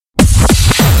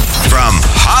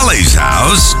Holly's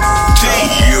house to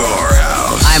your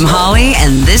house. I'm Holly,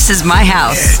 and this is my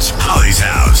house. It's Holly's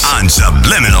house on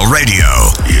Subliminal Radio.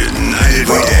 United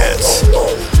We Dance.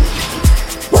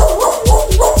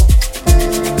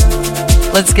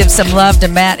 Let's give some love to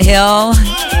Matt Hill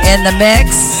in the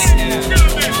mix.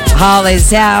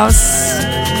 Holly's house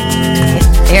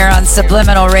here on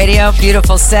Subliminal Radio.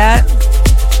 Beautiful set.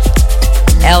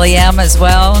 LEM as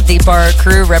well. Deep Bar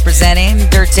crew representing.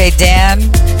 Dirte Dan,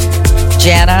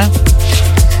 Jana,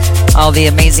 all the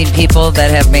amazing people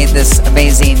that have made this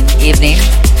amazing evening.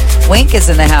 Wink is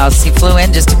in the house. He flew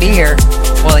in just to be here.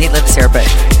 Well, he lives here, but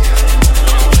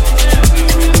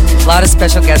a lot of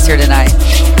special guests here tonight.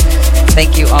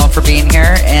 Thank you all for being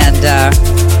here. And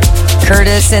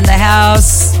Curtis in the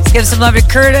house. Let's give some love to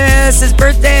Curtis. His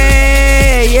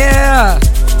birthday. Yeah.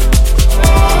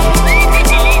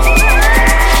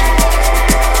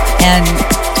 And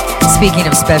speaking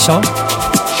of special,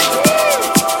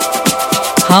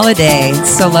 Holliday.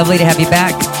 It's so lovely to have you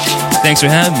back. Thanks for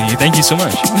having me. Thank you so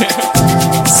much.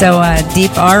 So,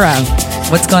 Deep Aura.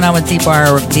 What's going on with Deep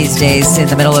Aura these days in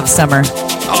the middle of summer?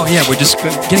 Oh yeah, we're just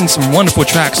getting some wonderful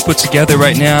tracks put together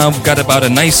right now. We've got about a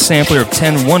nice sampler of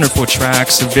 10 wonderful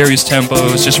tracks of various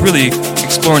tempos, just really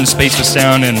exploring the space of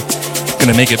sound, and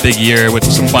gonna make a big year with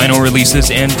some vinyl releases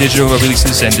and digital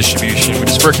releases and distribution. We're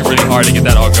just working really hard to get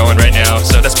that all going right now.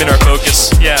 So that's been our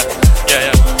focus. Yeah.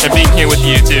 And being here with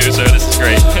you too, so this is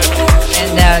great.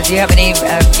 And do you have any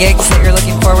gigs that you're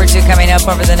looking forward to coming up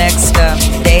over the next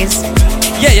days?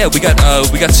 Yeah. We got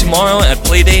tomorrow at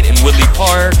Playdate in Woodley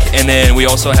Park, and then we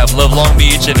also have Love Long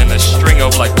Beach, and then a string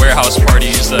of like warehouse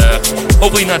parties.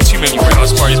 Hopefully not too many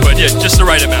warehouse parties, but yeah, just the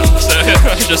right amount. So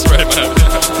just the right amount.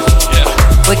 Yeah.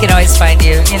 We can always find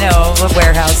you, a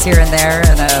warehouse here and there,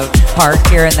 and a park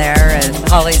here and there, and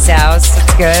Holly's house.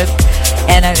 It's good.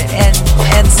 And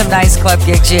some nice club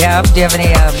gigs you have. Do you have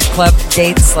any club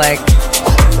dates like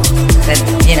that,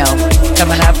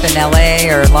 coming up in LA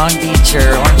or Long Beach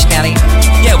or Orange County?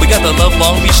 Yeah, we got the Love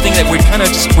Long Beach thing that we're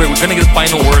going to get a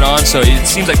final word on, so it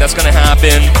seems like that's going to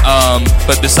happen.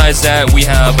 But besides that, we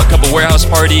have a couple warehouse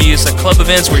parties, club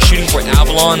events. We're shooting for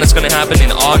Avalon. That's going to happen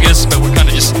in August, but we're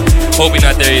kind of just hoping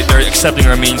that they're accepting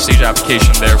our main stage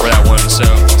application there for that one. So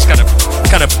it's kind of,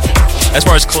 as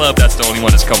far as club, that's the only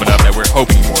one that's coming up that we're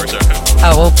hoping for. So.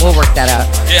 Oh, we'll work that out.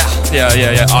 Yeah.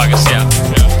 August, yeah.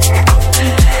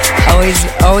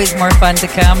 Always more fun to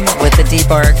come with the Deep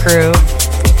Bar crew.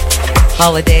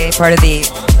 Holliday, part of the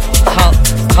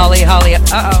Holly.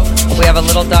 Uh-oh. We have a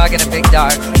little dog and a big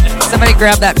dog. Somebody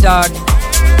grab that dog.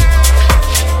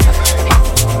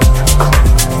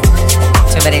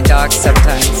 Too many dogs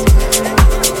sometimes.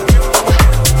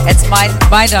 It's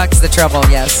my dog's the trouble,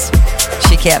 yes.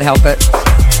 She can't help it.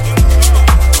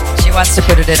 She wants to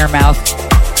put it in her mouth.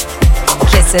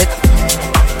 Kiss it.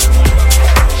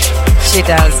 She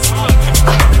does.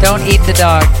 Don't eat the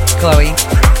dog, Chloe.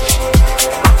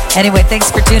 Anyway, thanks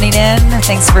for tuning in.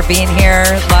 Thanks for being here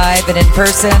live and in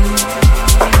person.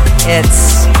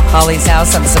 It's Holly's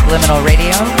house on Subliminal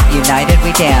Radio. United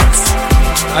We Dance.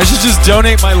 I should just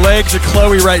donate my leg to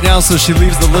Chloe right now so she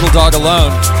leaves the little dog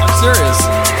alone. I'm serious.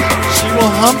 She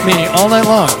will hump me all night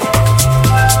long.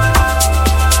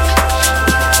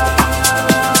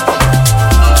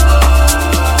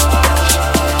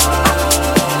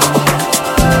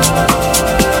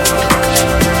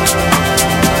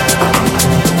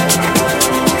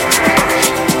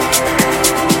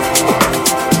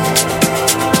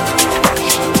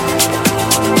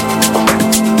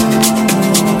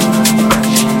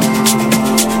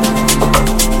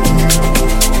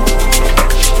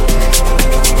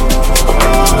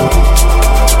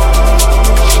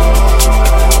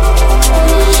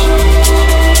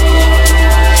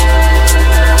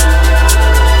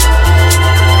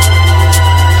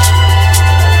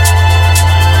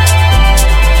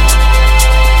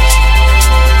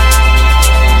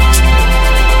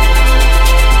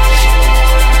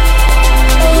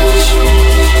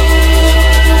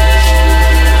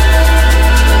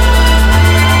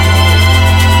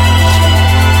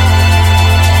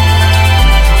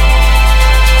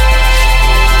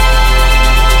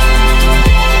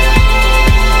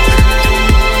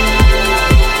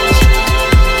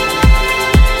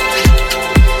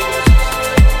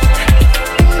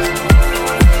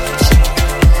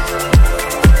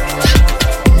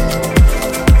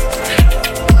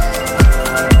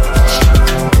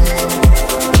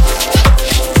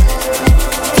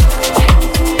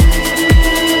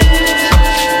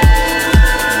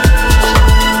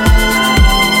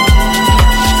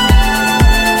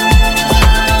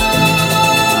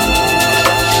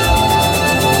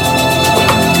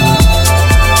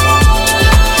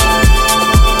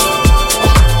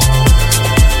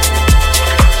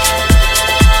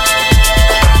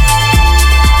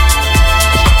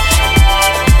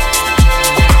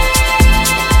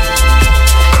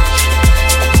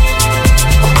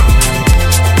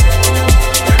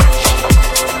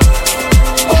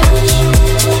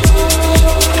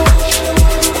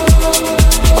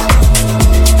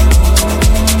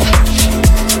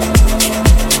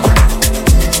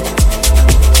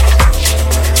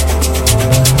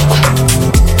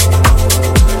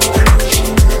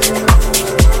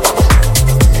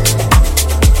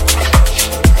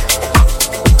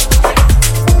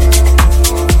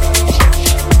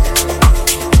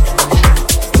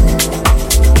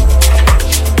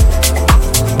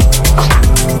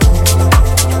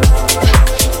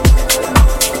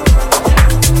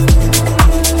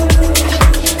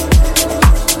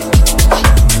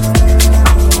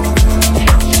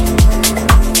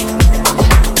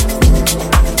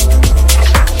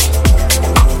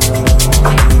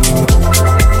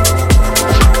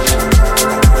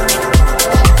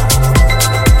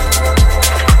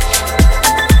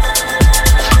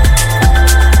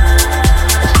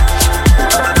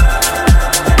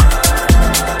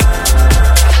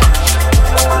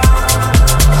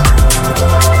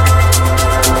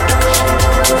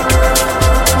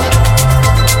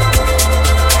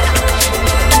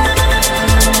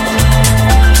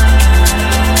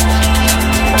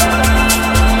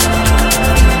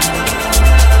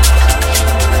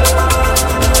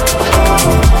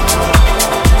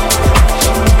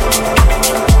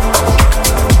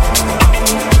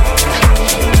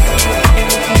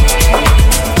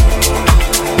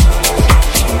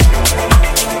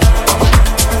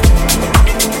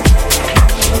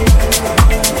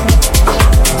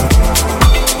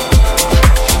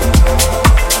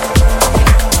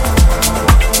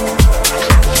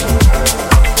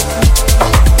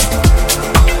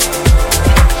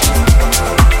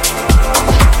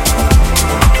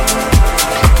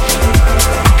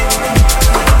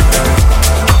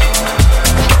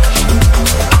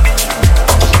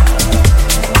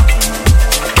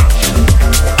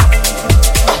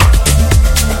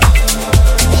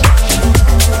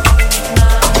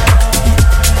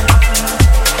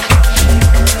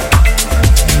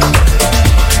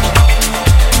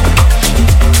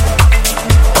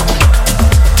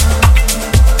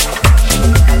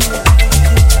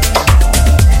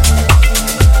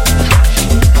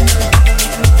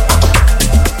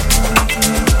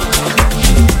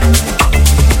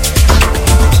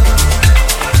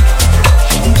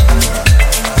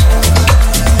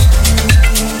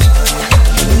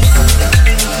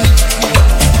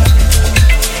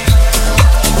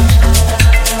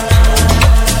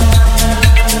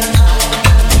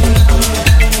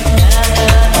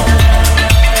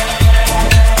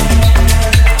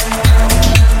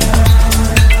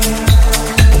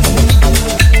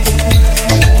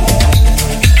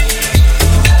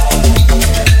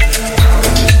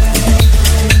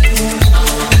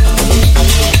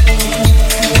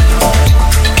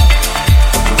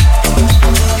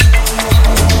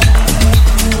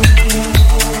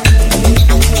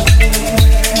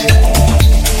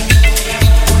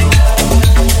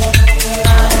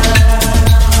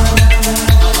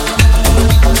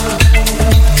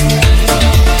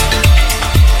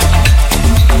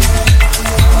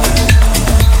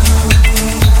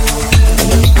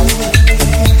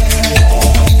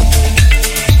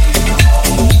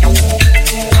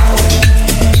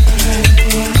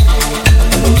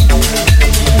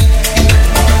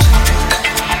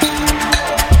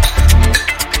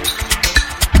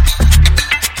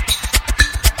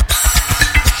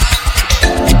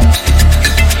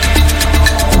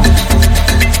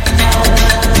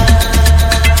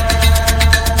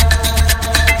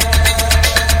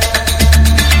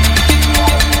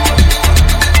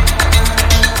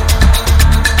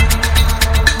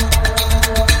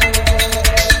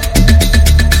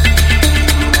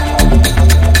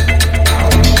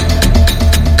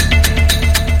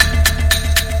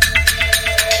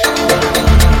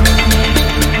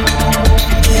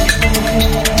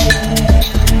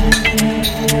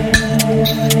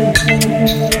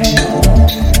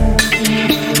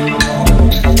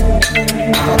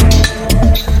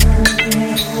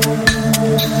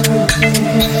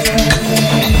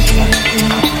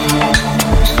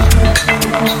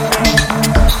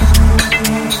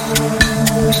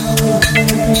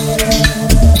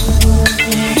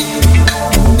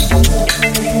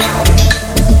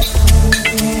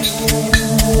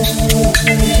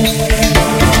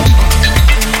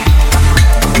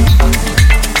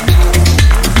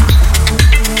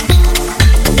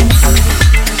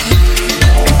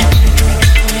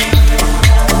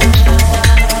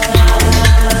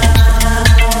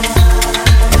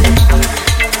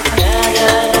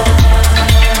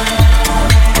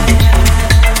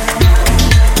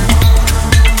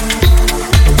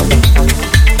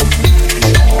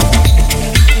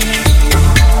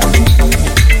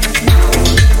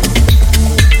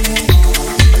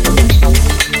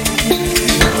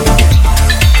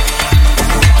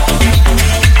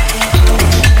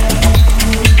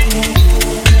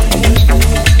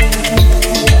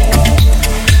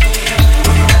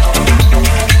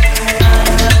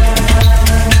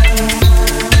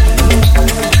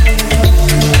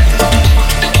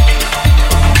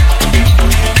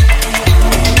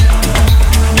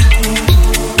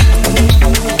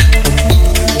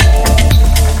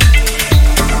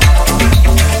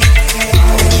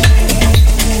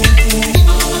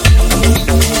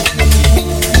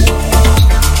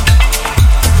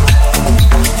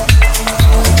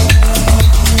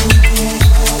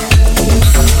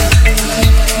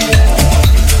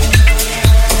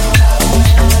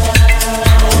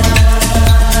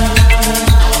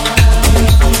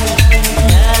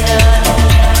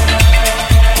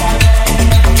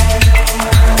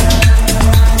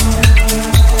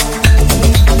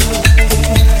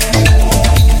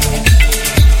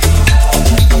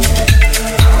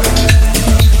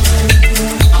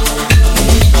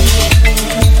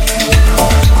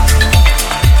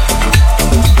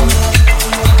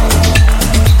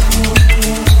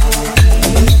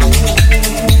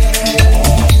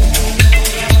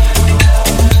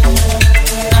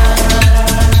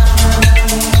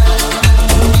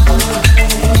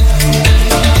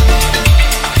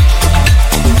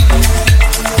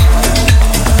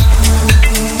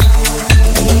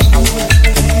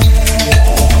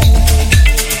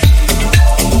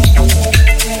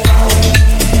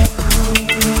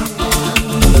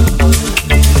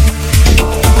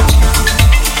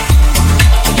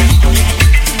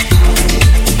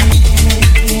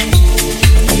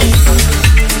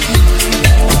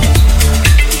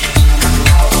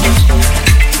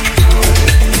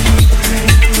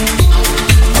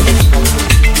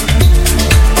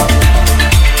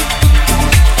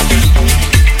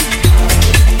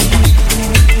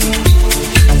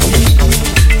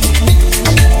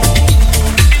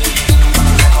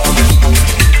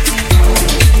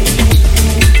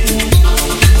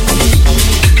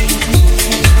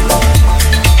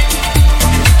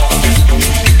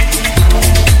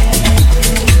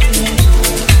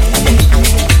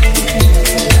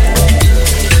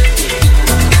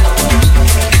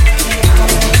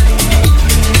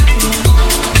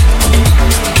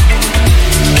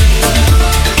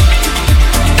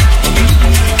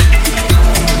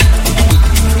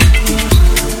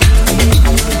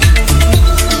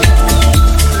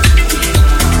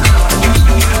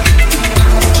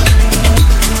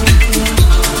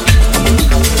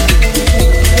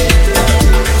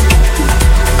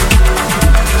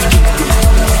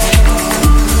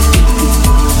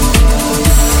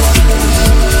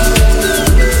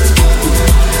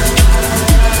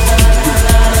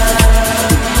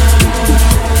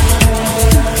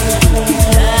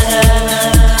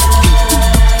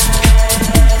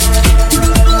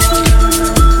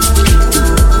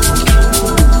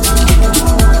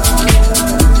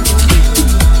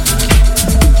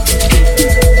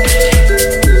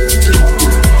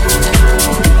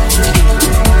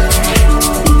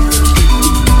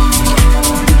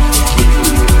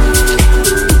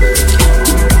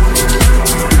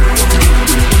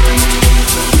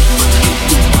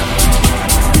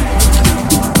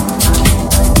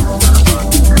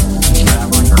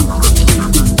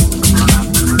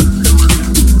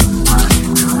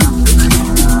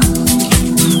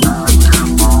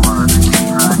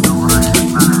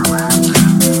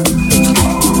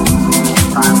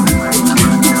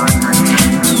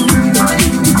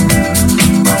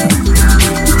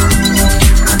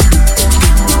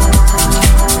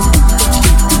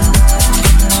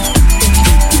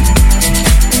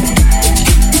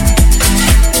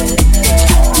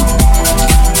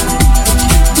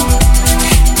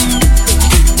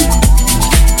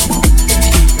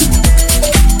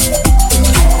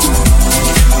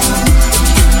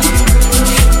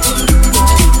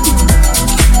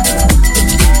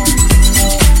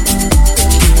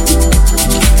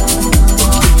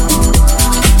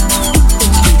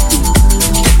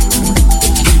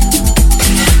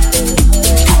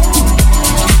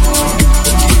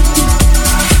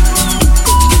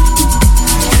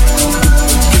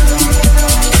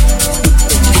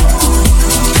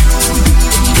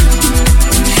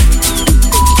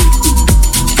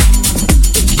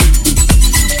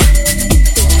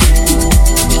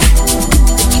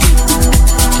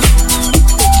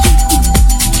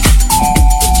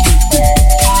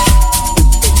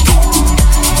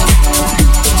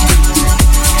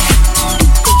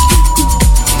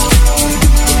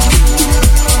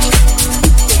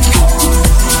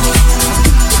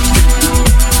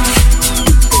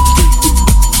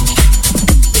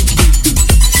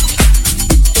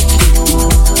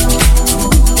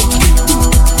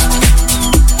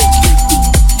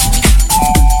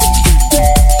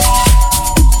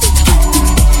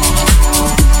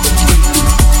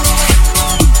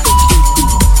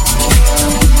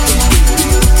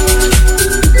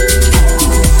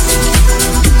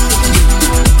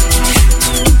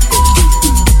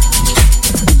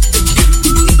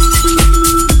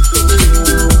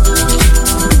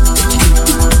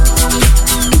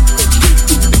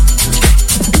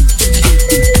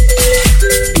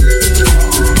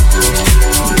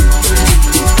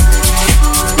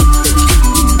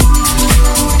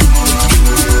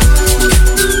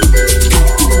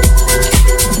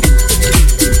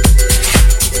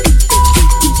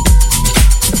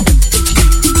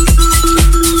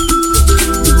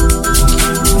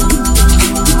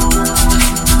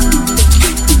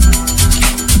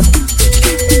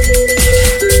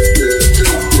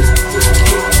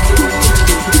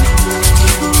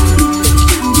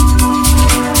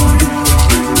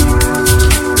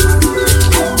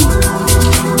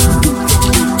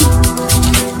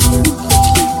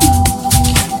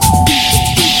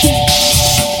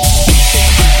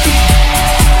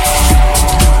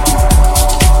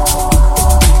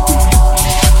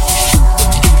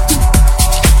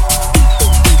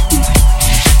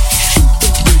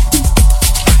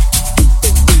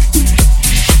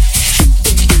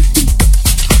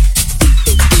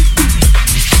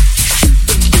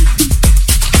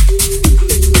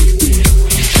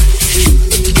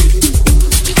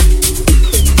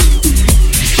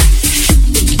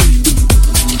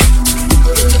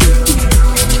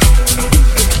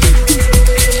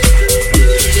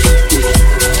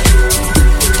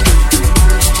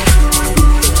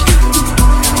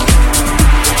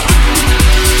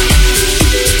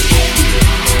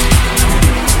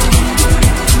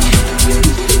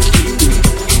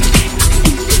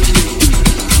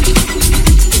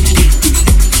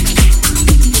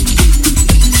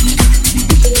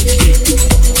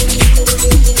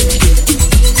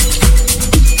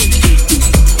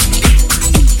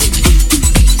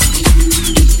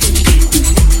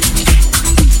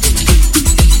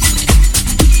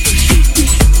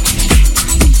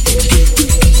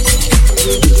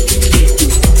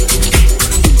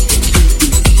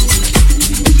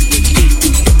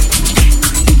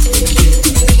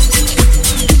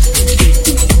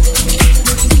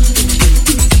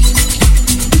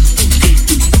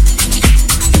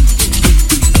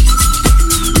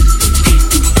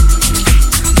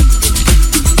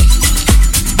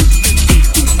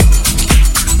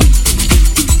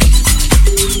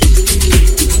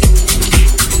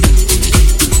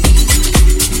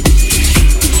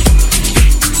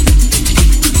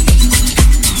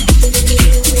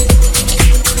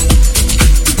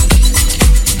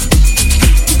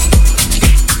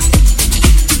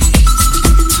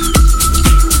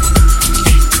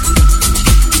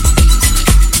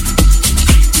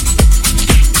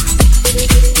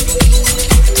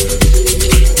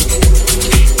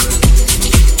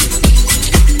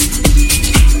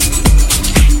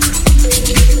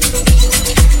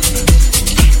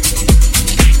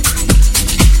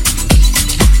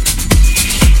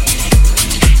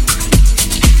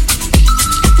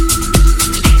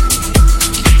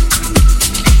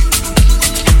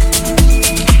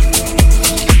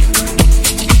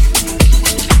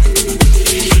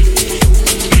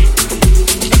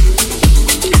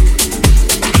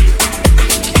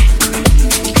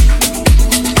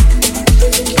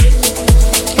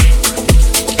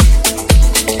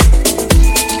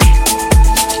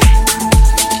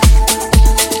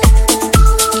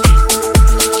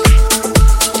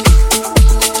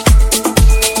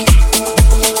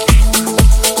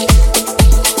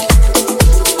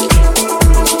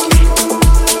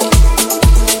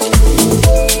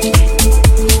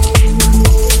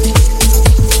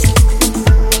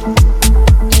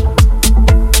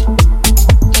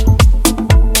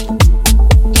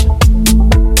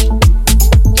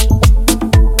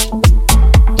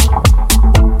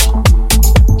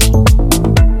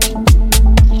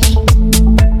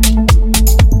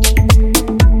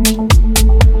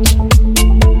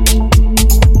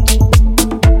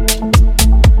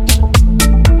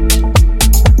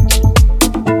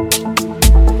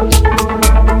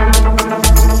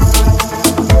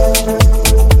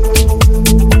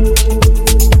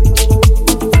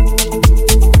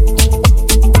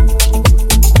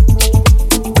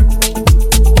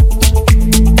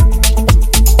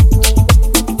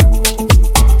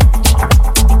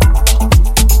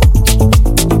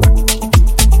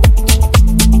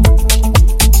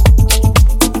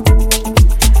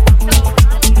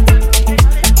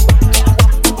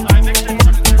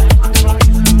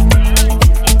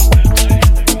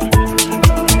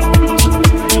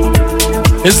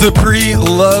 is the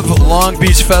pre-Love Long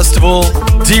Beach Festival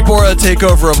Deep Aura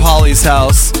Takeover of Holly's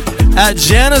house at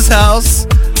Jana's house,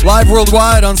 live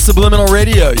worldwide on Subliminal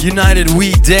Radio. United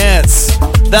We Dance.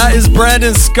 That is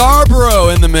Brandon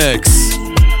Scarbrough in the mix.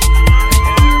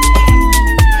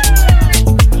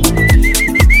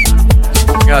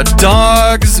 We got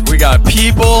dogs, we got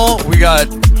people, we got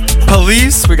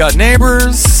police, we got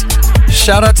neighbors.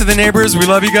 Shout out to the neighbors. We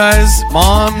love you guys.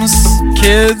 Moms,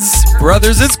 kids,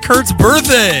 brothers. It's Kurt's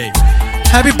birthday.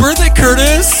 Happy birthday,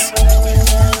 Curtis.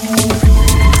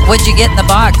 What'd you get in the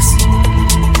box?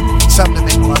 Something to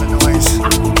make a lot of noise.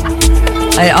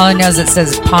 All I know is it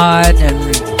says pod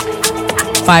and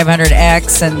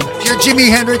 500X and... If you're Jimi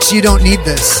Hendrix, you don't need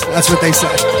this. That's what they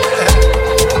said.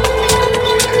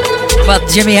 Well,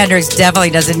 Jimi Hendrix definitely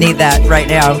doesn't need that right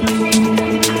now.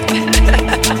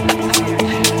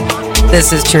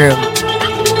 This is true.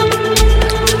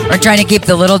 We're trying to keep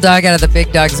the little dog out of the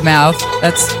big dog's mouth.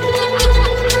 That's...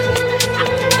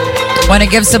 Want to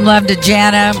give some love to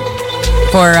Jana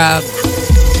for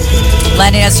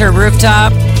lending us her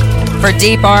rooftop, for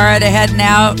Deep Aura to heading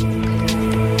up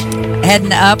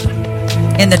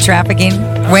in the trafficking,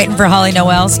 waiting for Holly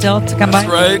Noel still to come by.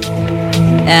 That's right.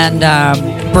 And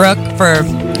Brooke for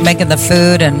making the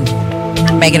food and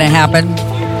making it happen.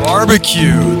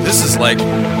 Barbecue. This is like,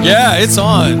 yeah, it's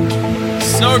on.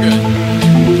 So good.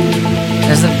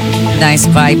 There's a nice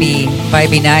vibey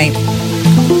night.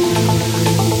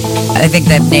 I think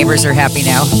the neighbors are happy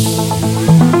now.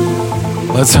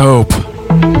 Let's hope.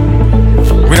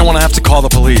 We don't want to have to call the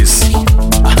police.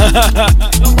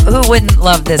 Who wouldn't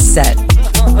love this set?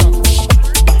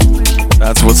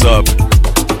 That's what's up.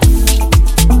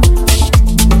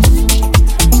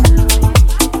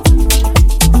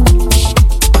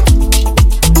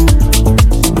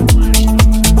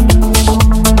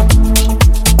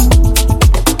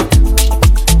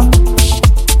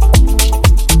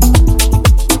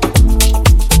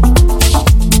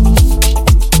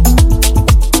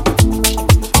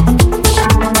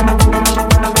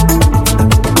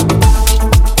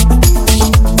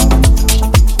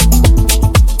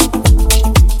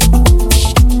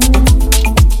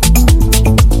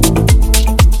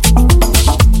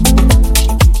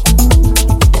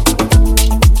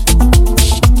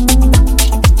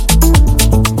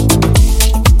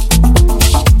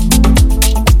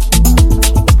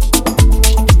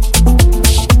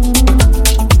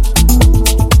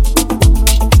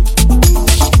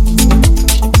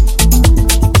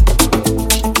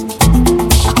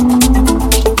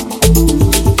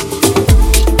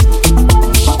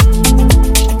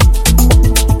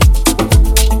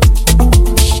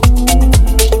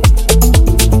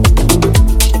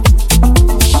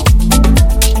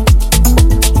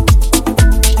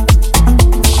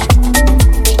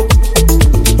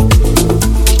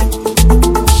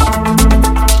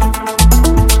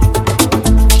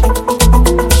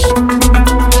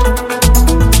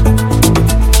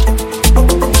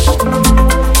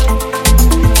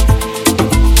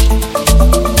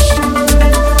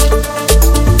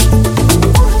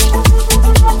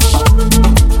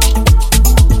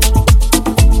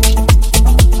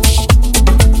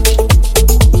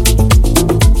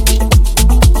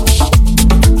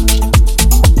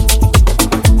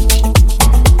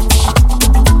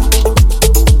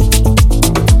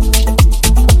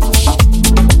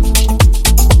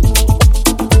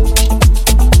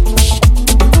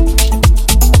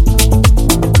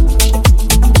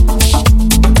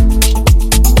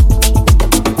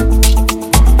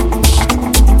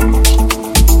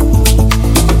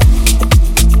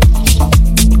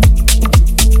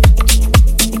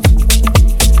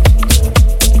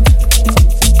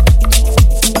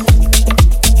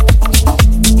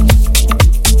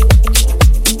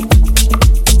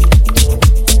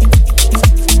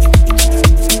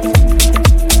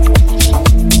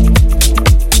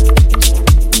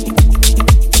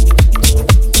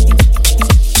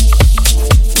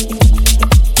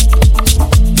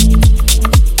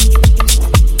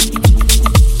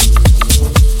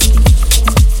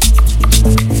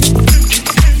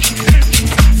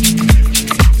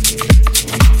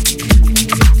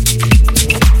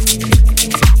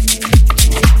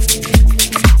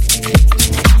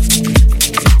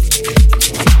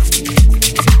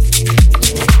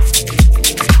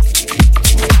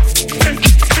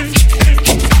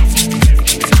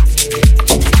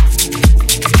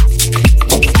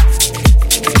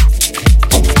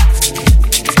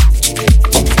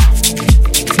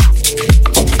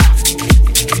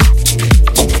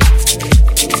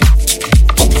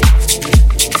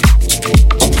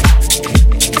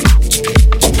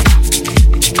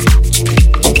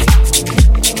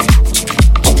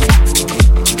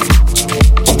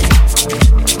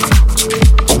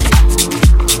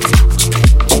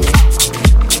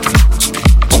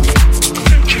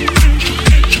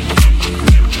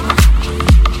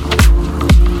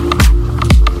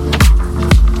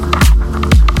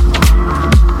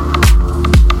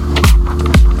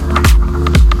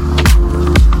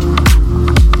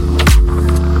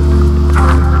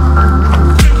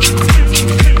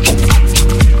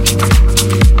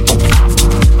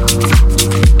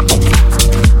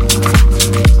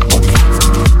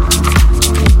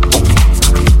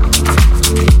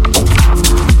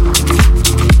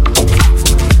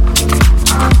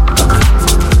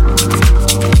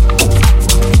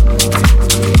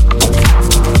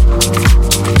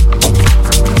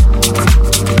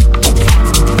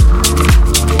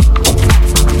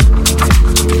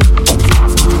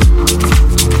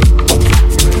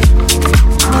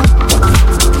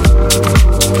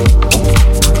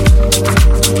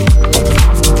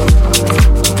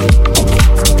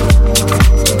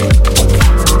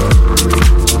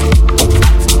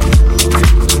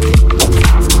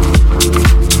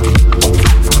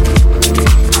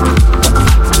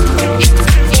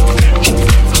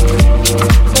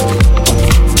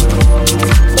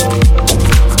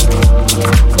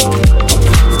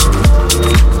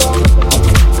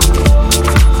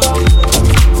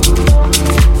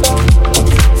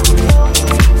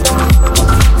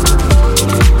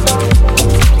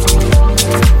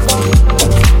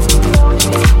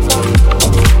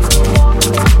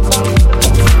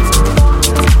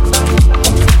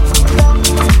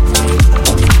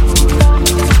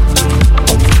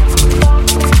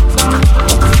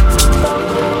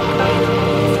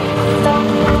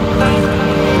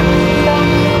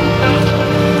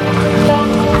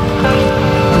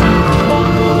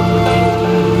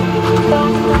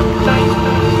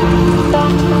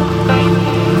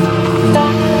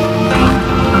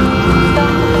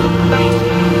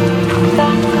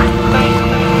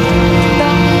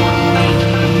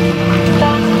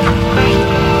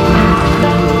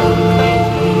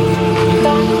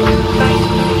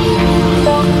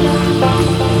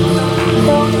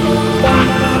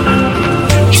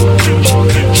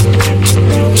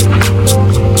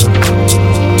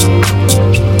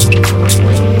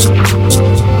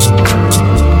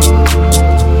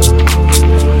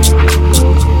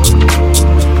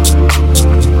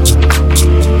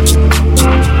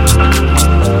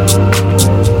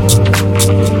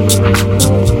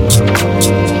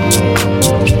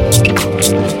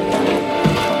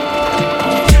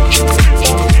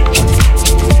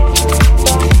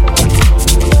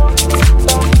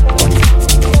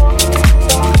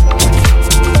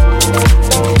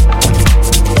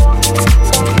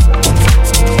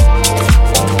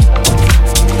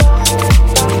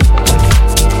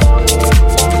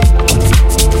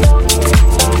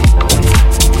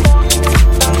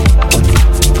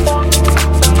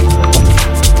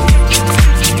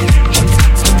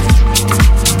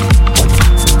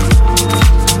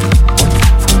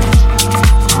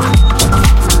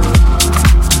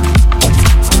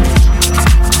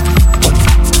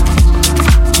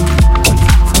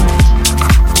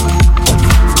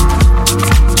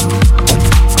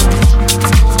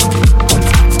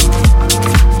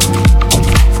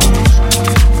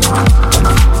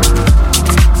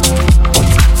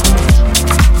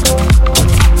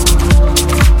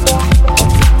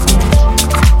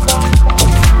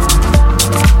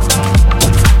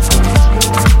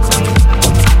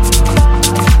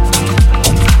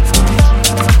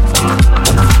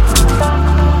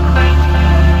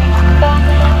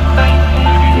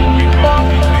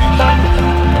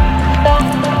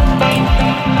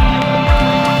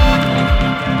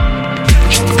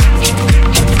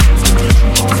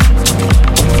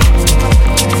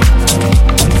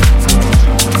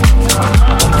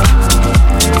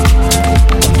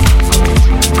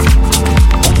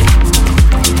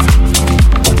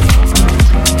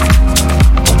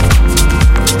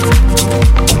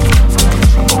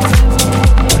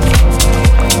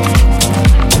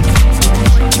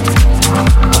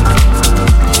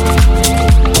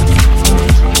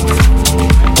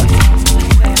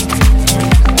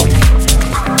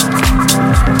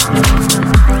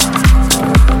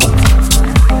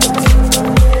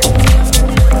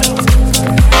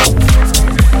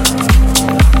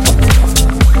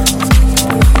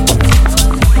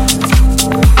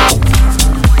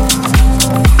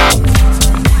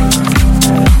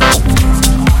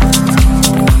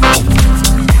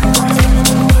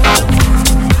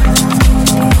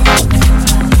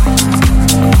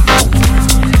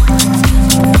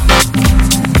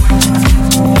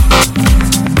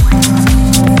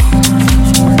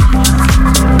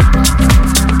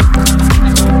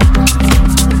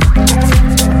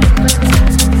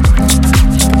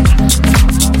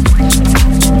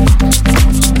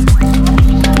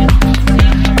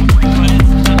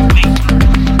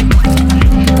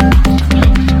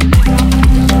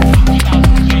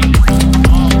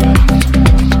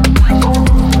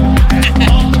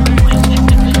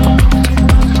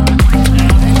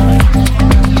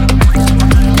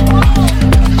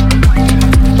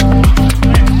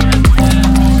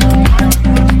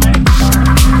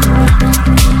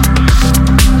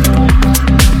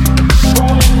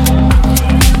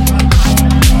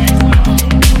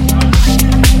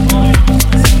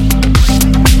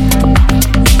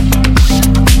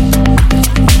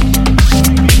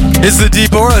 It's the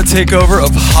Deep Aura takeover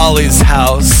of Holly's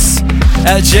house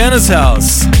at Jana's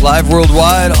house. Live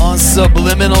worldwide on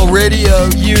Subliminal Radio.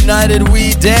 United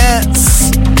we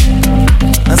dance.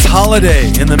 That's Holliday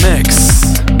in the mix.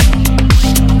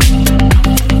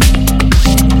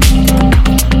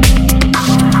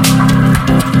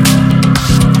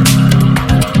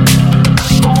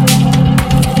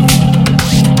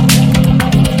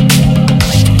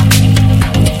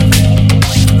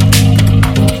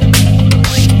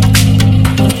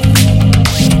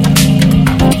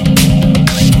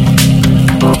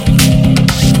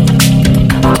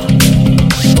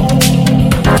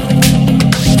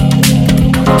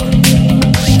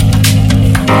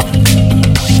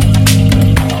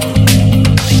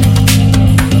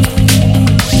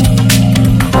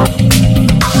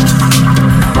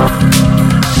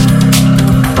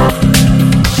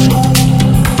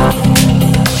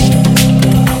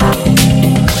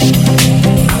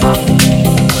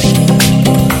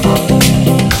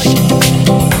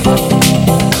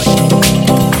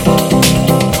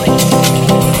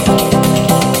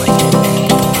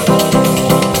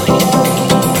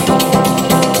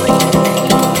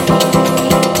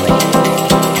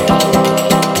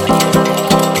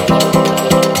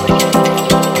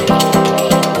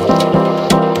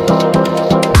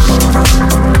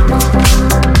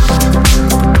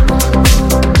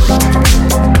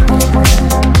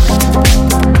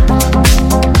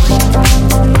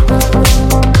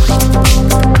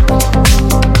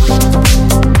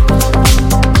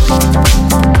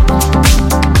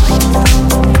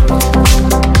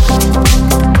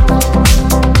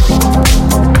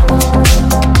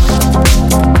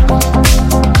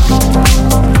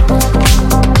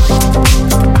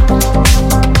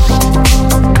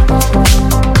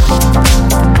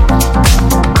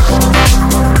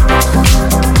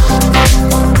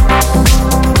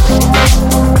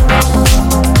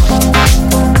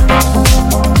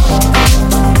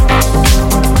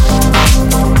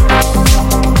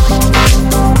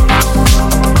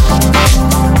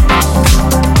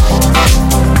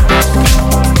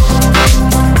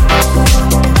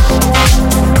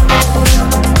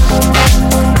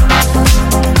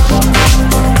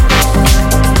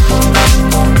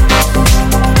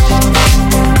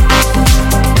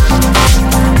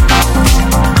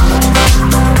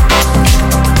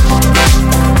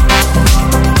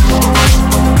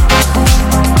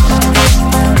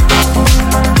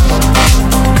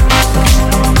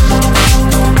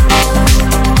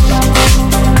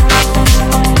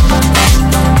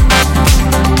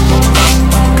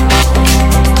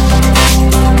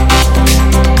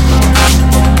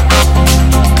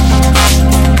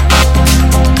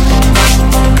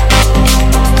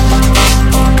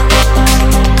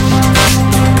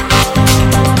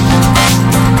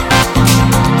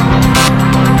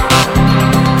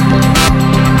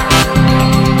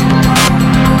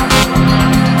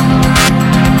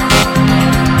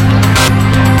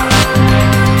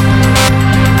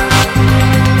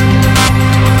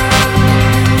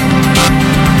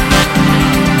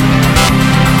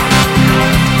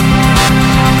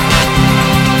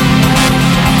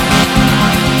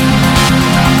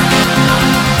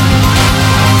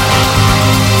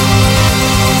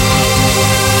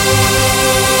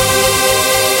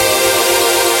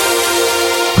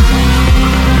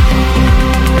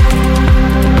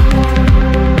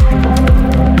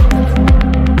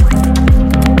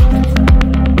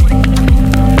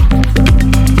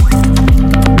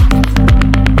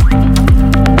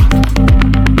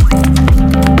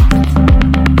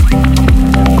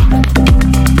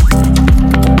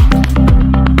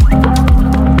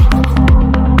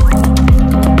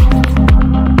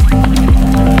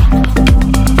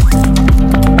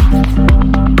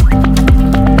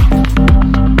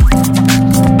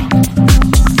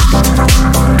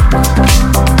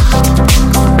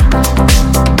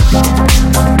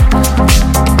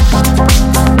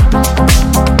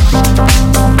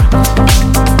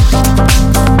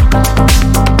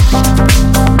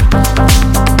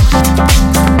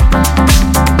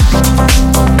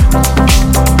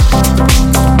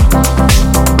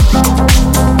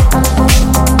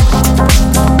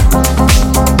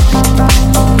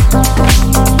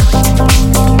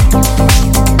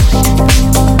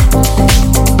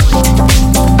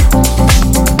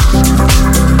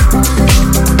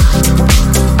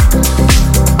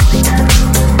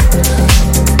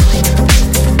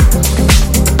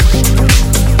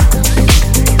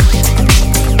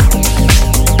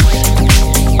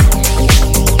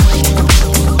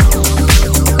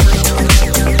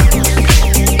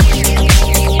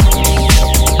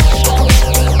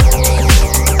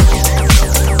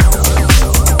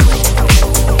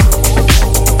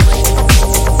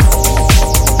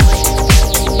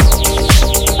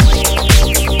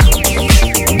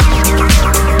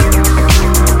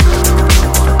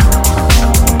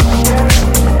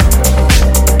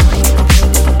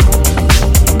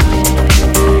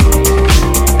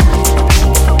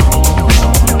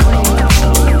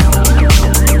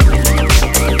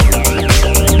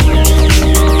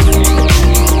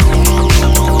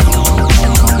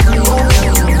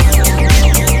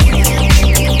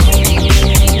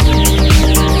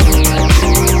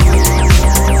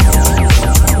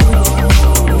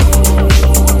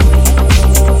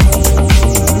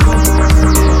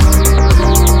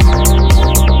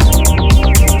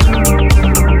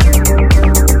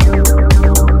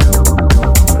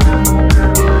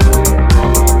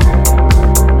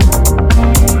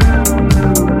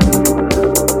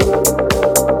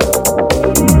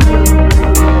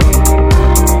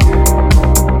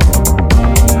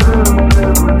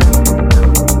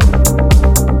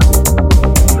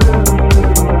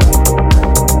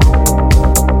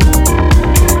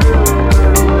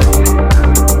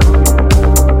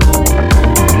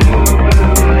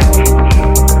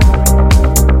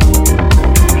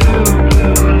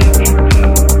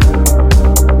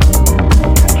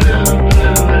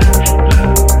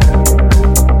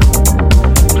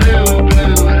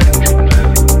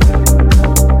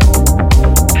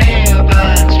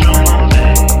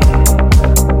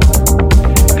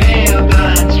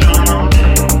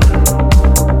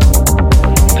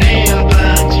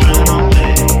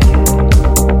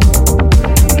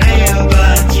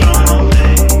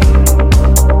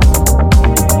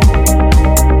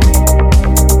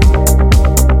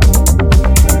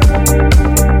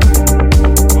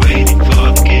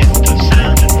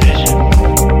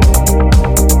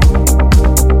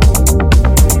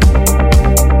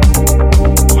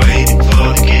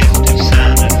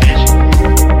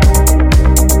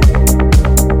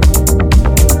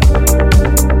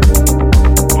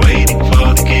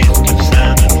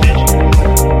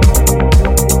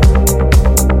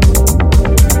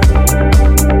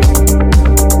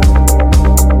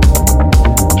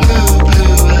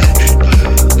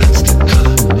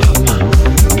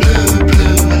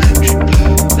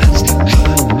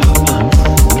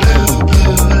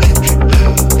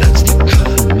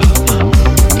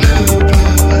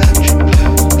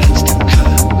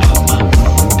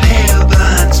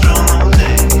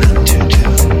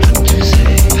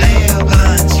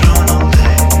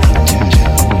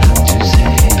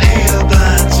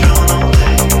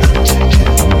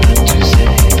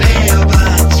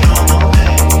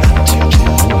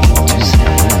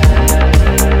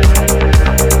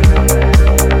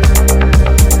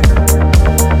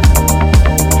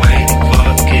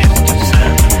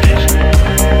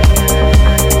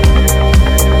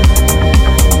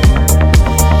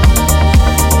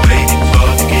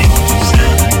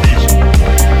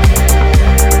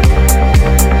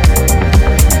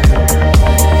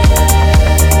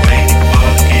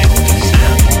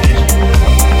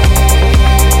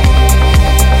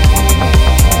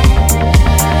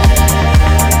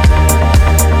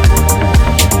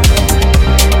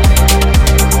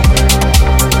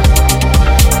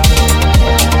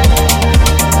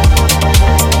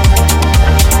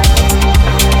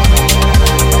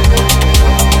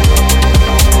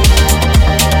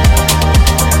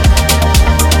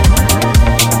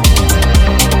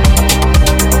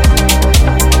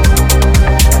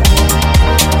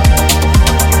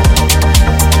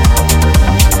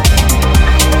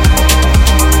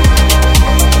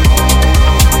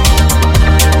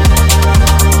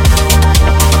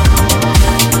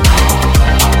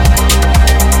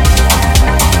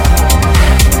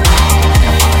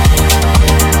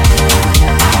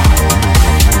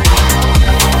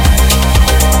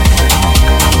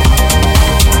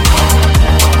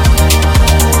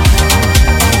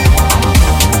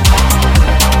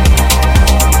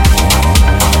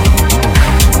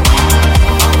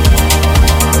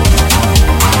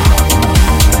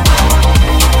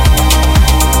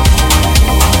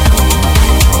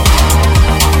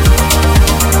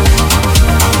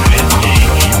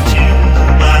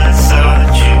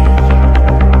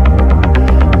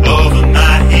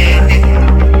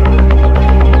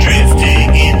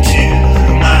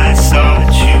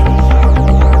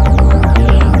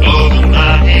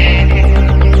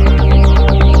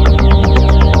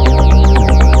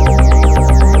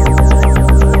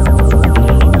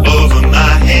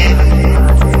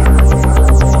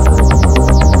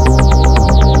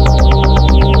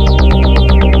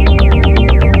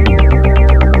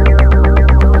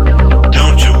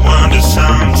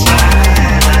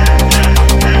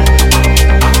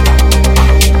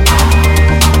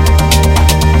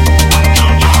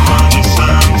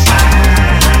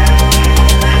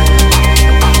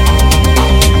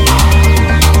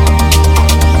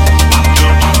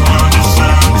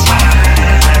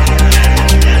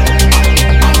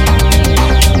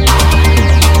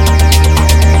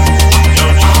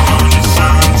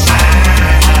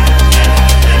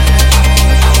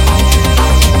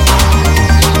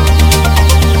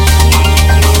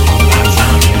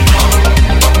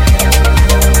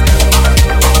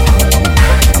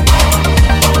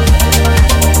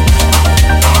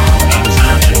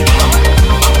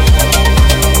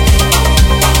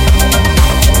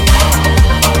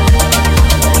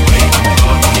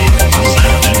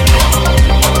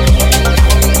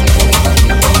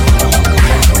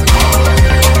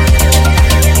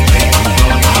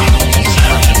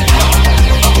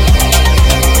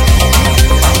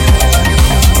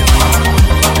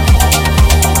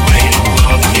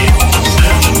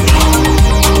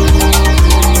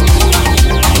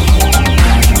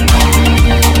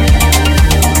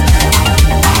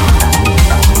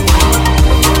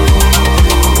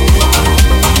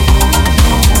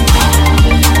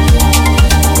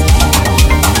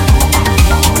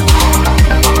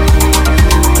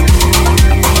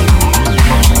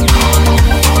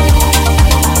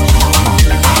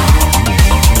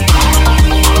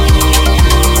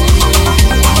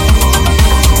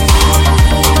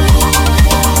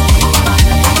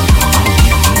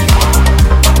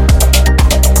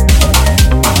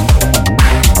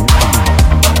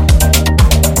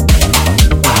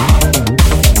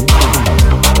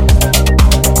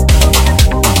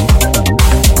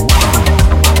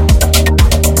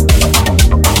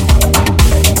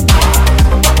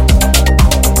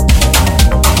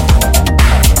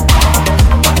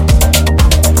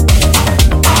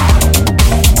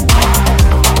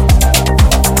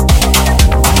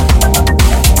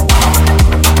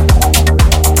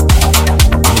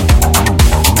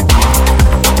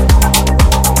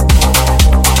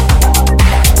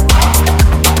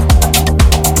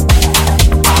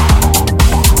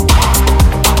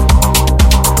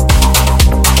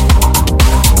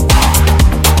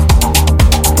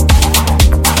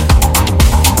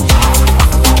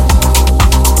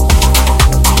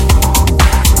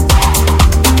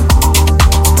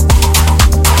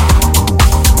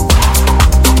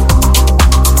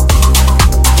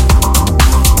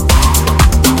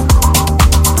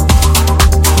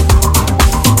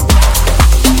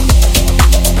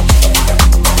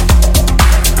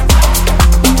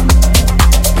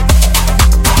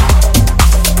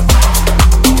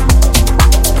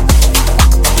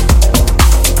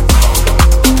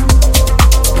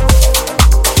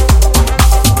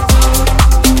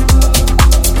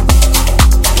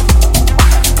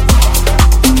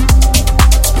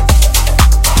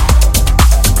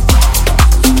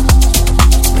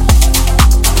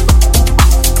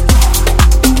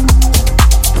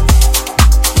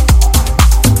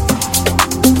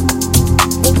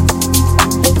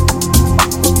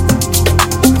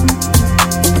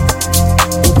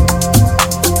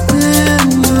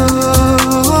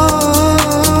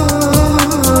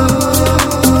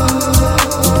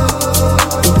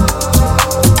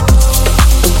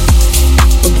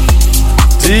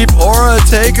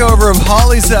 Takeover of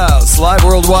Holly's House, live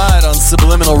worldwide on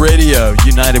Subliminal Radio.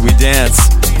 United we dance.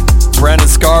 Brandon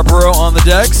Scarbrough on the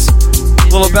decks.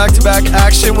 A little back-to-back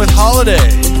action with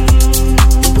Holliday.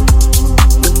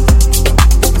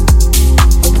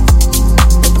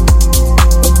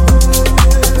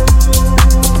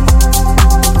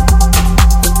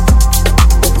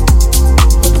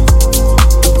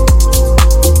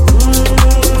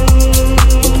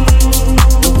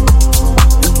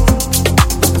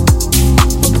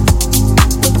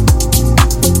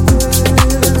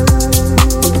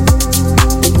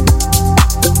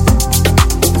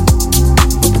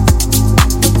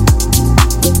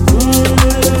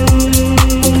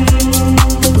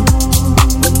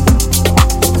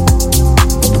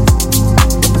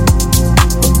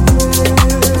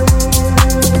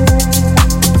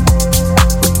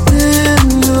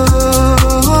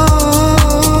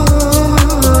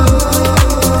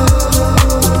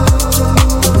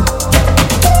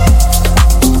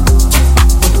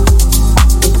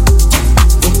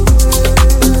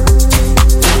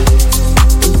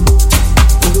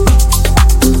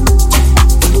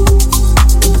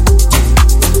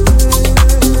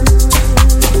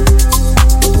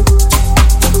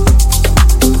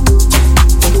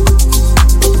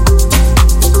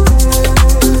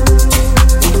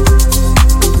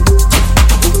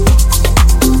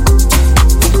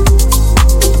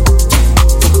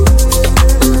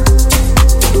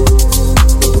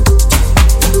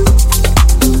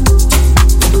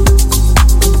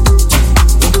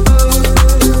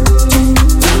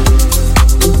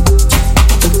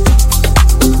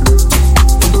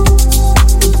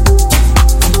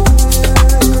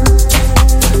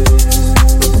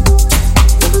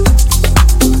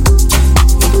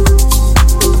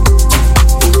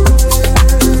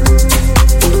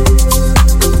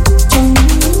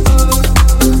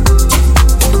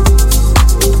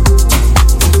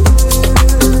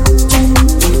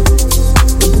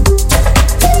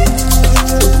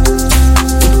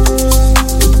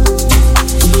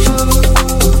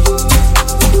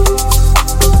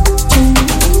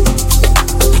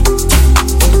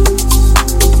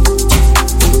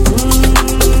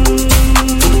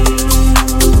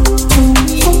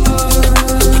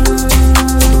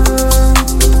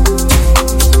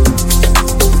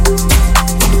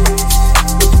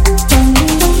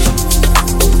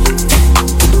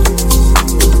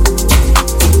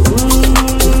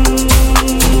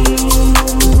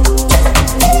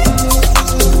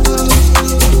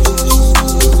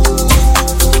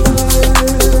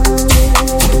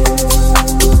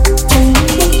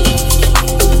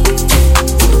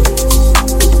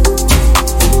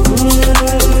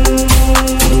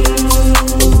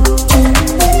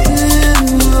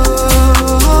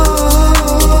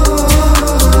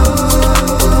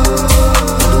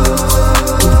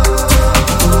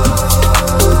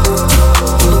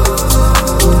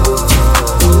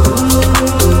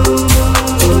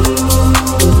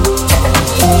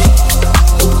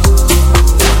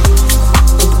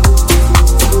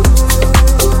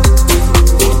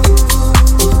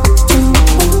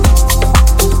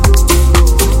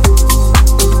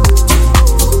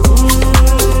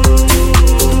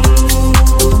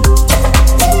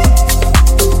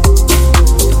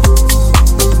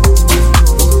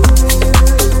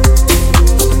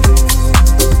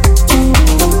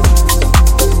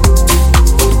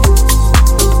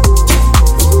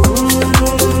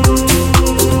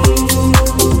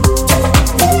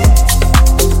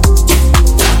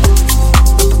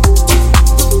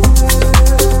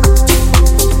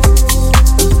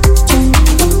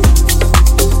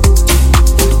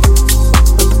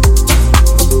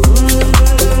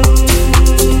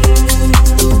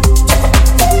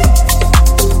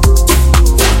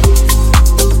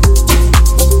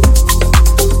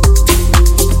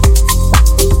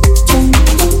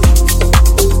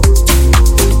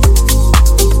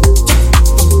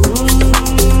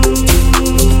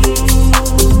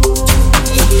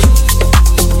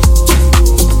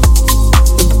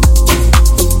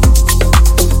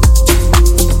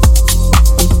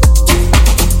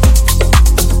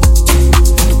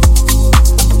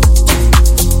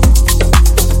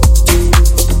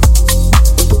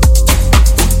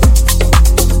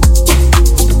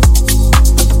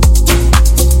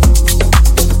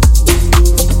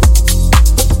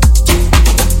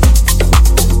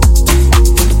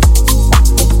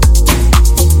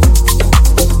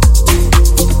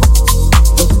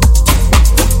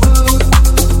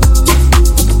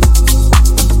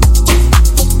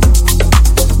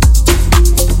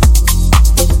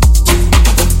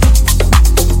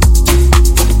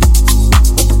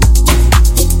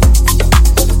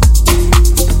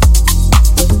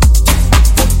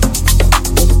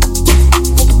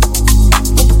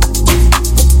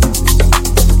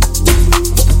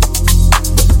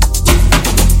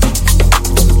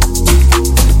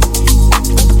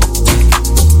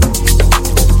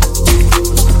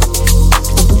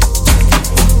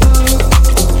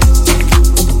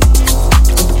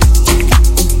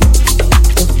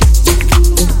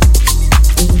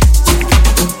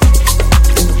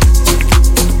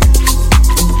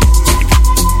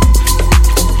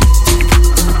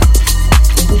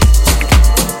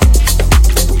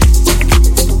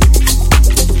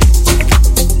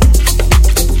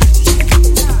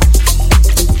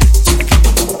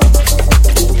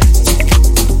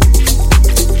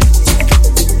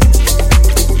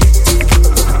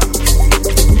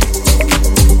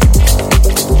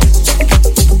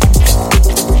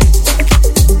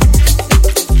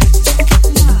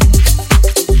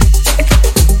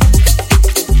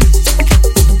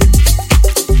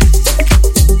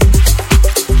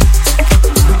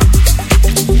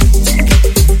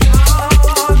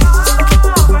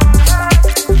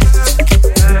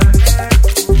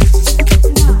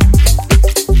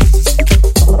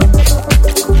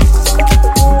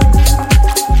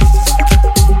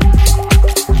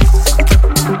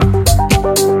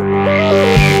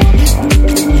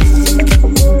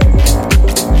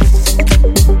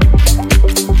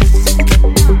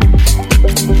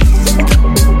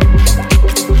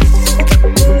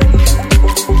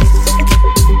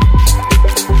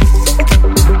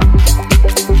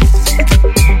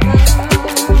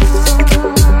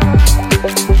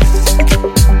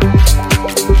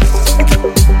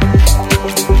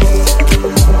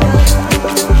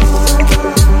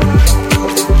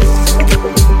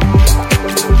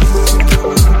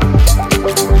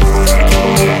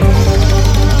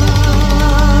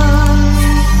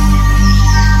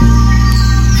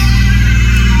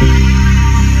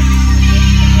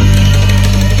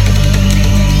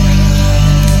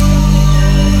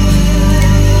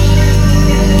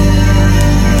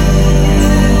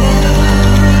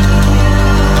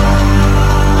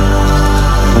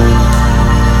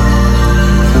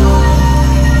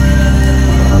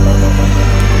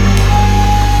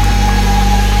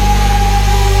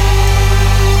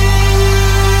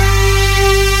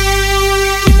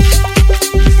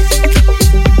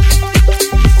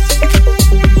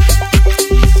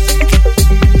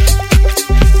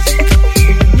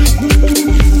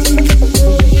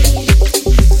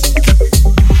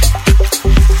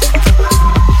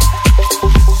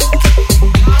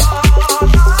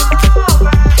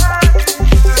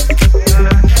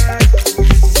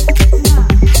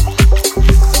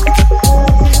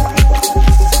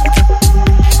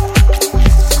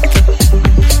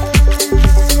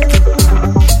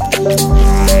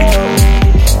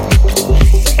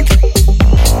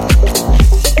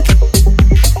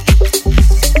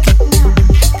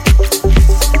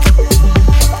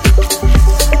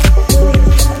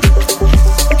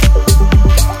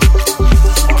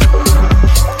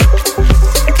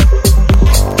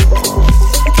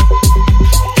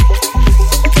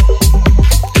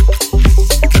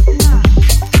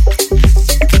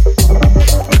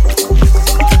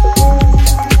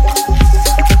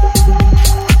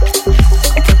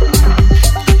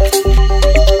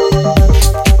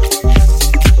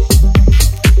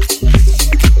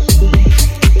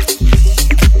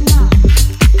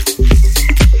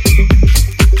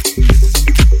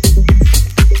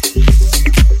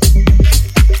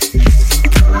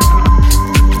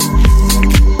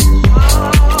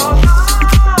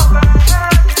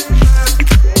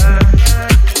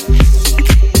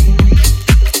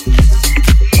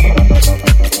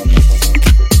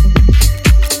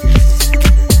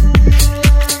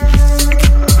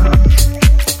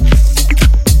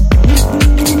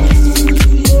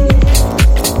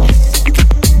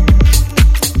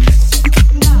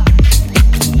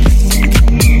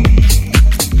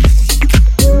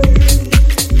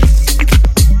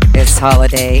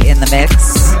 Holliday in the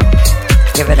mix,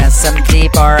 giving us some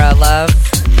deep aura love,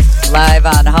 live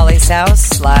on Holly's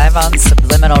house, live on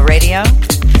Subliminal Radio.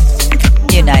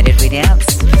 United we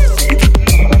dance.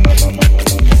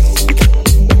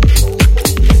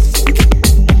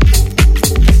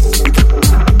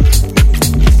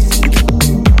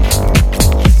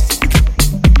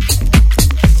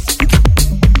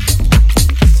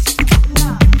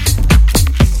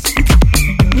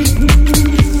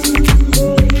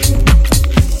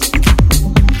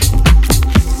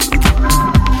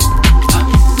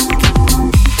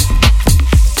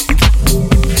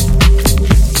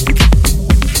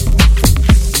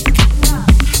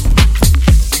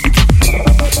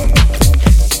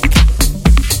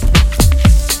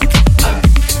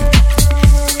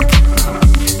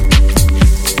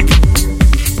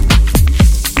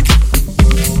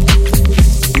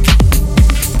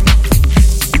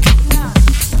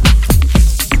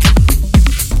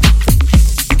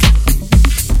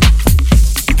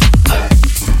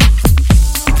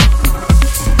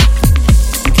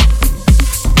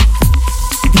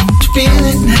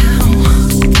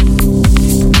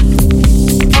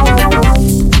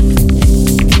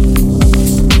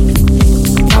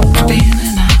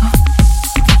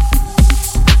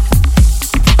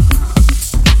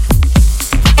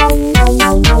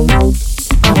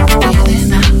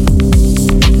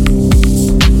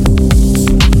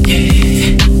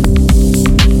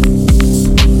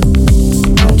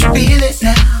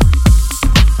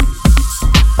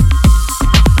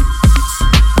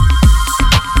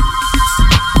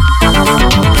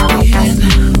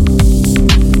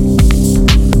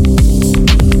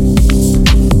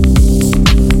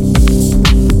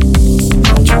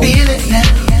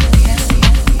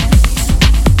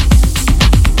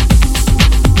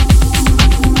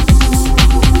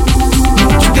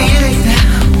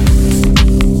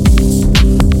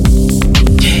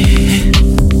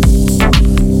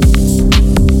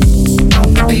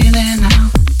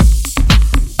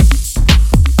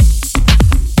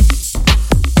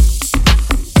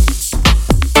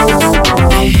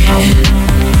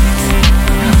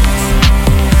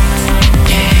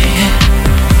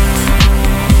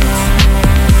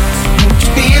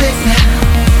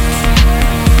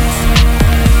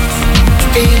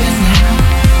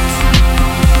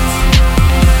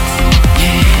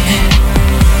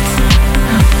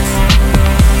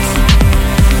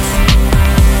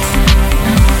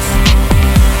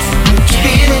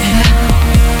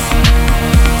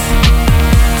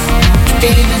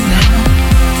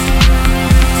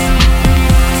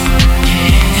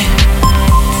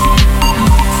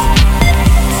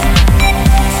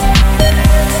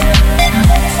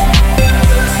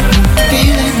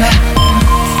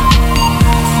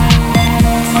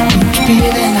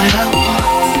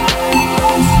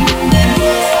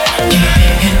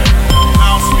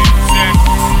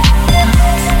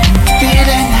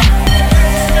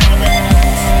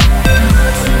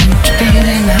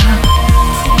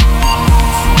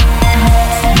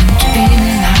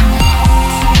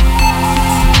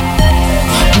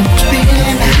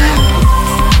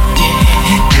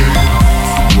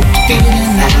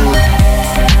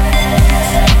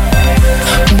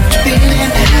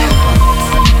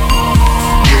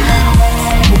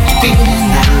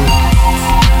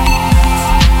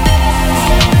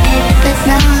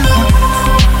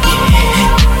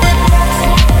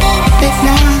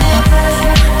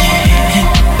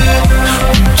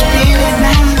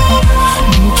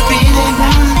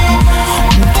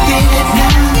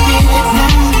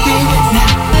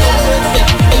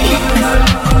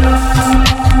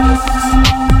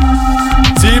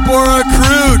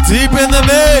 Deep in the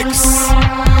mix.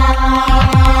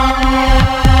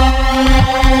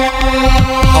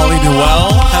 Holly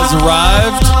Noel has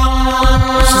arrived.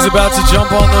 She's about to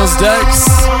jump on those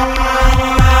decks.